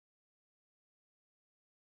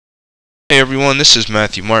everyone, this is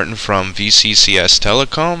Matthew Martin from VCCS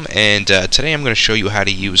Telecom, and today I'm going to show you how to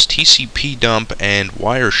use tcpdump and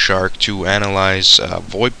Wireshark to analyze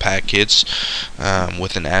VoIP packets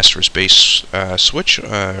with an asterisk-based switch or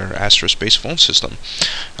asterisk-based phone system.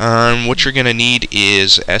 What you're going to need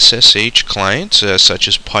is SSH clients such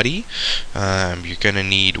as PuTTY. You're going to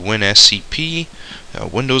need WinSCP,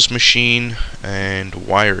 Windows machine, and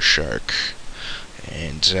Wireshark.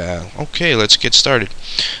 And okay, let's get started.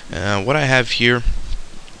 What I have here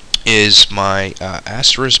is my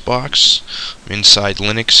asterisk box inside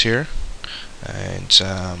Linux here, and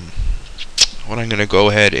what I'm going to go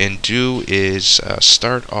ahead and do is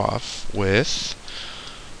start off with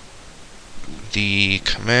the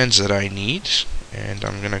commands that I need, and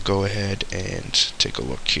I'm going to go ahead and take a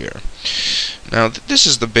look here. Now this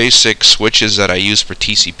is the basic switches that I use for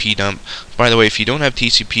tcpdump. By the way, if you don't have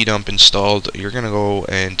tcpdump installed, you're going to go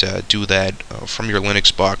and do that from your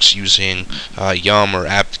Linux box using yum or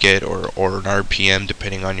apt-get or an RPM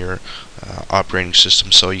depending on your operating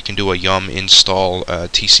system. So you can do a yum install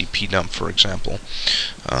tcpdump, for example.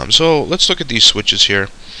 So let's look at these switches here.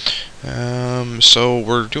 So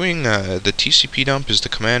we're doing the tcpdump is the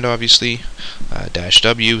command, obviously,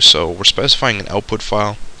 -w, so we're specifying an output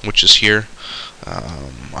file, which is here.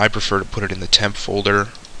 I prefer to put it in the temp folder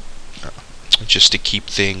just to keep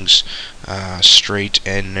things straight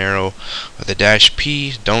and narrow. The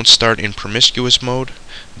 -p, don't start in promiscuous mode.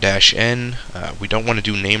 -n, we don't want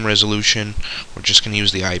to do name resolution, we're just going to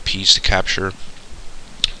use the IPs to capture.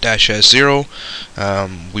 -s0,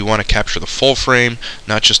 we want to capture the full frame,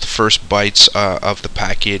 not just the first bytes of the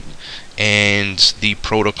packet, and the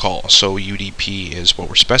protocol. So UDP is what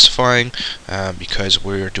we're specifying because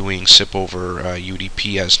we're doing SIP over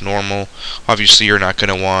UDP as normal. Obviously you're not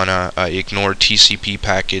going to want to ignore TCP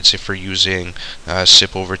packets if you're using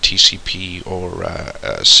SIP over TCP or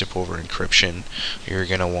SIP over encryption. You're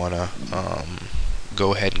going to want to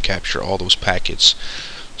go ahead and capture all those packets.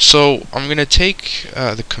 So I'm going to take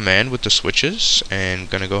the command with the switches and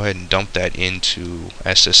going to go ahead and dump that into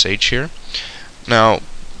SSH here. Now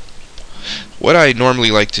what I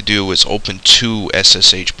normally like to do is open two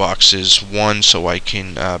SSH boxes, one so I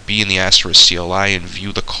can be in the asterisk CLI and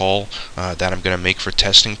view the call that I'm going to make for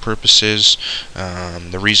testing purposes.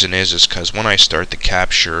 The reason is because when I start the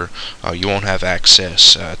capture, you won't have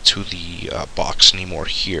access to the box anymore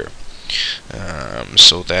here.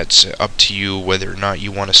 So that's up to you whether or not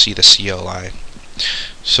you want to see the CLI.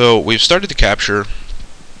 So we've started the capture.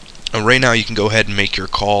 Right now you can go ahead and make your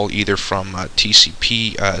call either from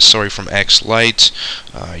from X-Lite.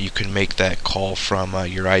 You can make that call from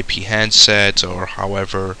your IP handset, or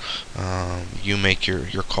however you make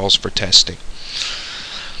your calls for testing.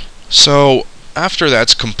 So after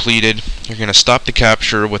that's completed, you're going to stop the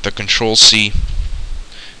capture with a Control-C.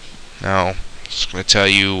 Now it's going to tell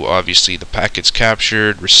you, obviously, the packets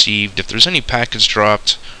captured, received. If there's any packets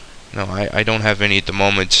dropped, no, I don't have any at the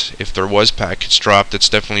moment. If there was packets dropped, that's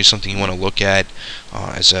definitely something you want to look at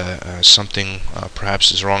as something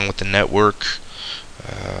perhaps is wrong with the network.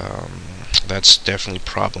 That's definitely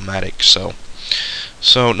problematic. So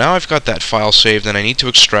now I've got that file saved, and I need to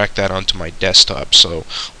extract that onto my desktop. So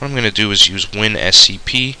what I'm going to do is use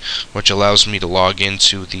WinSCP, which allows me to log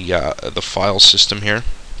into the file system here.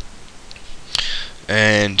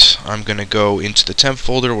 And I'm going to go into the temp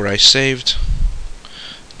folder where I saved,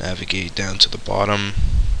 navigate down to the bottom,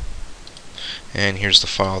 and here's the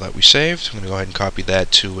file that we saved. I'm going to go ahead and copy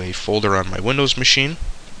that to a folder on my Windows machine.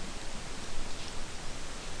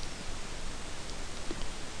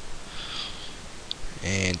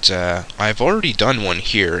 And I've already done one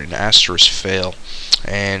here, an asterisk fail.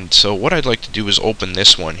 And so what I'd like to do is open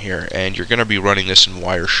this one here, and you're going to be running this in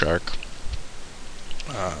Wireshark,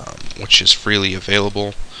 which is freely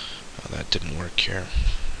available. That didn't work here.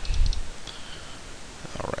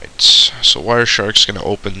 Alright, so Wireshark's going to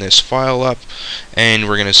open this file up, and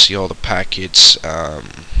we're going to see all the packets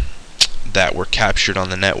that were captured on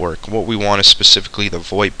the network. What we want is specifically the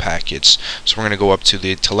VoIP packets. So we're going to go up to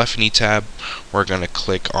the telephony tab. We're going to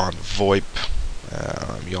click on VoIP.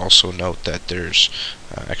 You also note that there's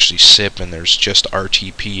actually SIP, and there's just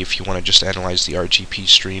RTP if you want to just analyze the RTP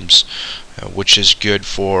streams, which is good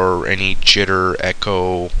for any jitter,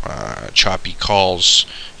 echo, choppy calls.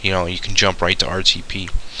 You know, you can jump right to RTP.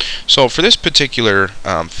 So for this particular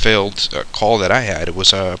failed call that I had, it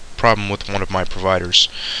was a problem with one of my providers,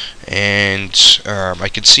 and I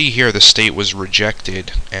could see here the state was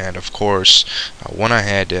rejected. And of course, when I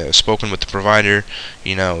had spoken with the provider,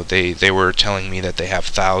 you know, they were telling me that they have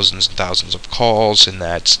thousands and thousands of calls, and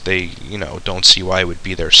that they don't see why it would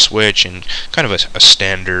be their switch, and kind of a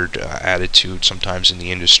standard attitude sometimes in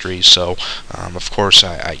the industry. So of course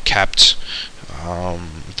I capped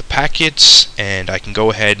the packets, and I can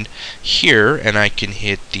go ahead here and I can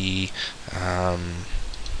hit the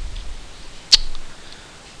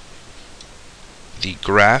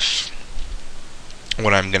graph.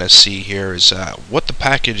 What I'm going to see here is what the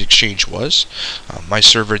packet exchange was. My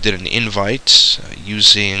server did an invite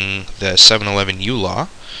using the 711 ULA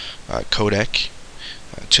codec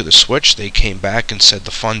to the switch. They came back and said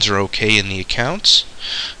the funds are okay in the accounts.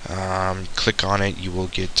 Click on it, you will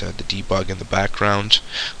get the debug in the background.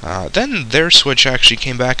 Then their switch actually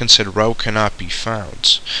came back and said route cannot be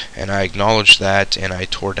found, and I acknowledged that and I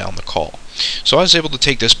tore down the call. So I was able to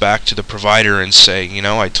take this back to the provider and say,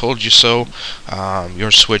 I told you so. Your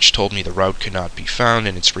switch told me the route could not be found,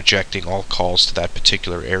 and it's rejecting all calls to that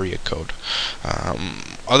particular area code.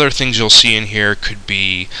 Other things you'll see in here could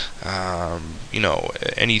be,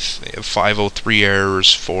 any 503 errors,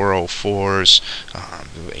 404s,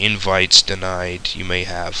 invites denied. You may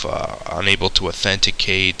have unable to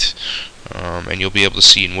authenticate, and you'll be able to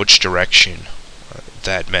see in which direction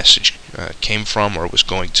that message came from or was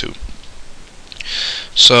going to.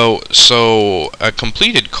 So a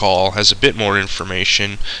completed call has a bit more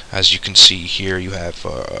information. As you can see here, you have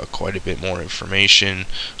quite a bit more information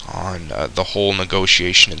on the whole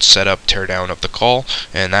negotiation and setup, teardown of the call,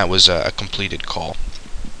 and that was a completed call.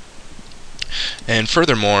 And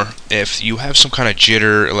furthermore, if you have some kind of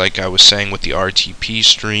jitter, like I was saying with the RTP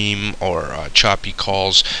stream or choppy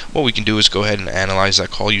calls, what we can do is go ahead and analyze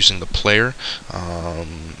that call using the player.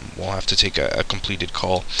 We'll have to take a completed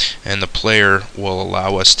call, and the player will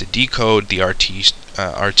allow us to decode the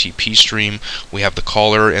RTP stream. We have the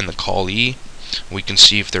caller and the callee. We can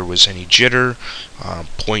see if there was any jitter.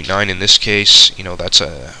 0.9 in this case, that's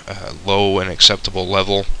a low and acceptable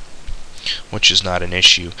level, which is not an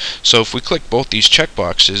issue. So if we click both these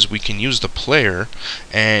checkboxes, we can use the player,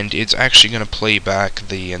 and it's actually going to play back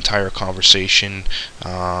the entire conversation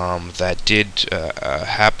that did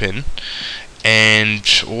happen. And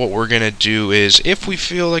what we're going to do is, if we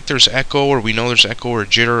feel like there's echo, or we know there's echo or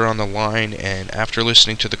jitter on the line, and after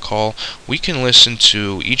listening to the call, we can listen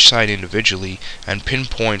to each side individually and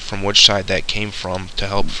pinpoint from which side that came from to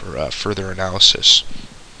help for further analysis.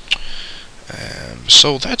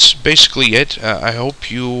 So that's basically it. I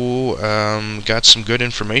hope you got some good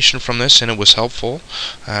information from this and it was helpful.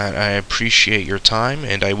 I appreciate your time,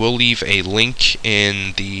 and I will leave a link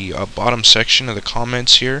in the bottom section of the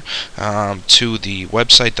comments here to the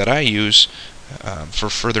website that I use for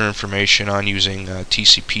further information on using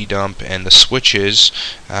tcpdump and the switches,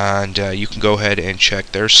 and you can go ahead and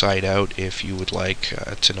check their site out if you would like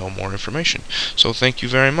to know more information. So thank you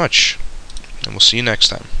very much, and we'll see you next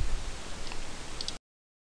time.